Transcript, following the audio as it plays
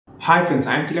Hi friends,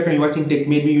 I am Tilak and you are watching Tech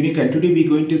Made Me Unique, and today we are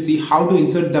going to see how to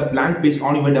insert the blank page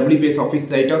on your WPS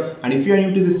Office writer. And if you are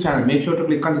new to this channel, make sure to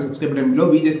click on the subscribe button below.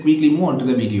 We just quickly move on to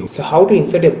the video. So how to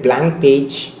insert a blank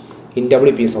page in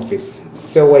WPS Office.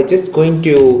 So I just going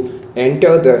to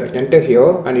enter here,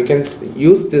 and you can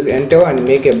use this enter and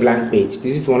make a blank page.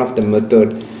 This is one of the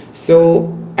method.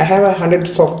 So I have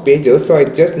hundreds of pages, so I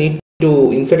just need to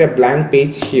insert a blank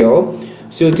page here.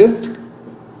 So just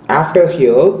after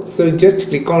here, so just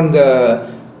click on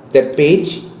that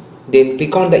page, then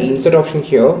click on the insert option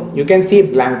here. You can see a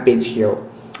blank page here.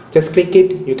 Just click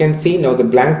it. You can see now the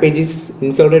blank page is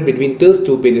inserted between those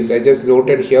two pages. I just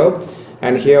rotated here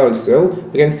and here also.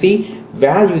 You can see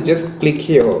where you just click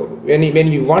here.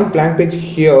 When you want blank page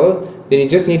here, then you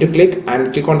just need to click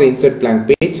on the insert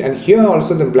blank page. And here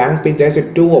also the blank page, there's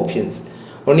two options.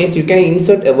 One is you can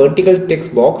insert a vertical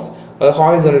text box, a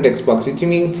horizontal text box, which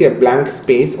means a blank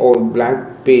space or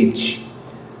blank page.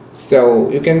 So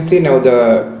you can see now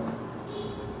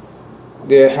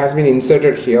there has been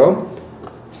inserted here.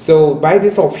 So by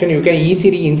this option you can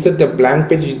easily insert the blank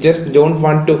page. You just don't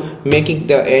want to make it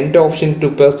the enter option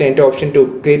to press the enter option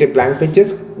to create a blank page.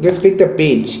 Just click the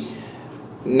page.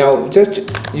 Now you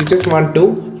just want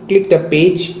to click the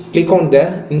page, click on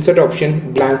the insert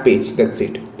option, blank page. That's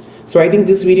it. So I think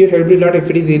this video helped you a lot. If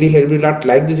it is really helped you a lot,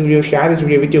 like this video, share this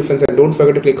video with your friends, and don't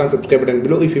forget to click on subscribe button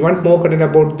below. If you want more content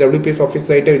about WPS Office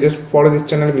writer, just follow this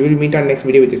channel. We will meet on next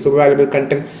video with you. So valuable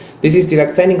content. This is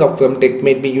Tilak signing off from Tech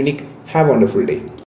Made Me Unique. Have a wonderful day.